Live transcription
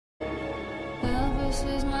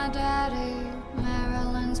Jesus is my daddy,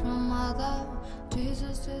 Marilyn's my mother,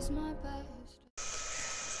 Jesus is my best.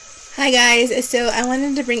 Hi guys, so I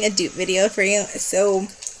wanted to bring a dupe video for you. So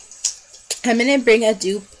I'm going to bring a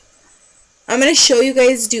dupe. I'm going to show you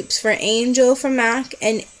guys dupes for Angel from MAC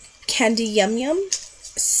and Candy Yum Yum.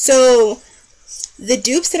 So the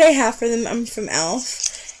dupes that I have for them, I'm from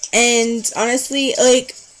e.l.f. And honestly,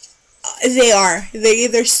 like, they're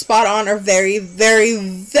either spot on or very, very,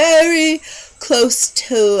 very close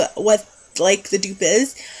to what like the dupe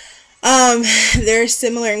is. They're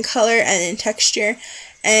similar in color and in texture.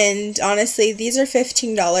 And honestly, these are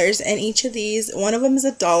 $15, and each of these, one of them is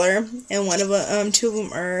 $1, and one of them, two of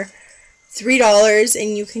them are $3,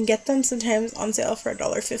 and you can get them sometimes on sale for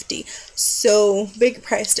 $1.50. So big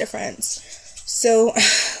price difference. So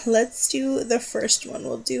let's do the first one.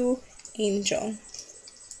 We'll do Angel.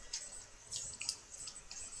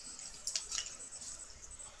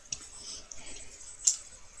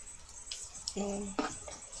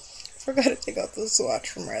 Forgot to take out the swatch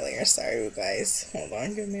from earlier. Sorry, you guys. Hold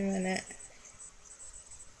on, give me a minute.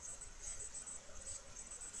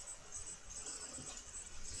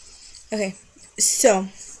 Okay, so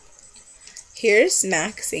here's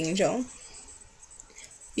MAC's Angel.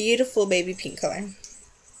 Beautiful baby pink color.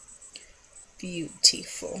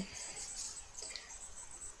 Beautiful.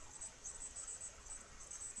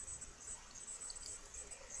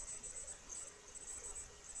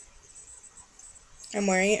 I'm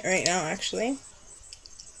wearing it right now, actually.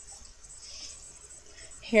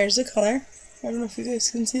 Here's the color. I don't know if you guys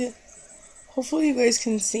can see it. Hopefully you guys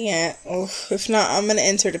can see it. Oh, if not, I'm going to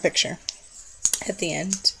insert a picture at the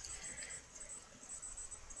end.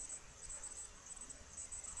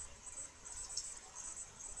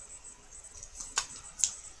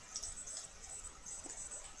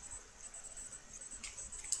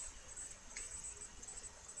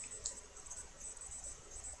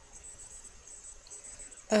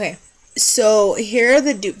 Okay, so here are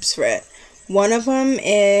the dupes for it. One of them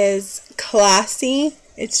is Classy.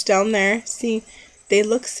 It's down there. See, they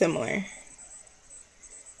look similar.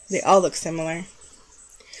 They all look similar.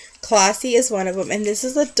 Classy is one of them, and this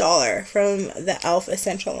is $1 from the e.l.f.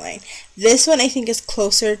 Essential line. This one I think is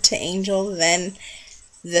closer to Angel than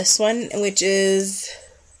this one, which is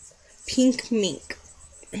Pink Mink.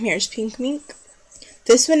 Here's Pink Mink.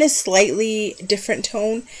 This one is slightly different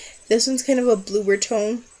tone. This one's kind of a bluer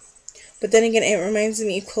tone, but then again, it reminds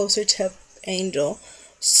me closer to Angel.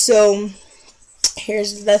 So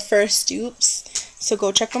here's the first dupes. So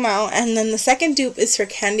go check them out. And then the second dupe is for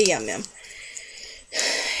Candy Yum Yum.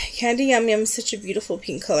 Candy Yum Yum is such a beautiful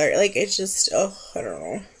pink color. Like, it's just, oh, I don't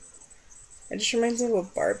know. It just reminds me of a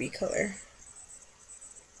Barbie color.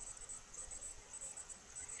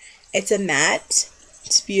 It's a matte.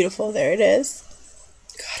 It's beautiful. There it is.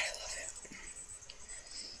 God,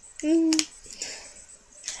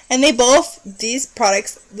 and they both, these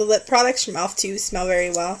products, the lip products from e.l.f. too, smell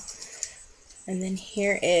very well. And then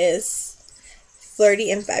here is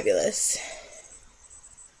Flirty and Fabulous.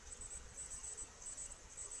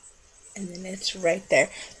 And then it's right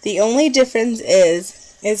there. The only difference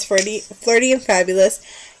is Flirty and Fabulous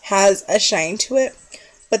has a shine to it,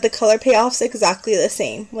 but the color payoff's exactly the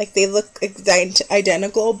same. Like, they look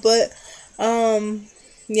identical, but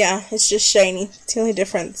yeah, it's just shiny. It's the only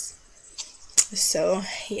difference. So,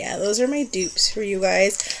 yeah, those are my dupes for you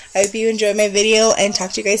guys. I hope you enjoyed my video, and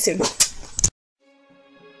talk to you guys soon.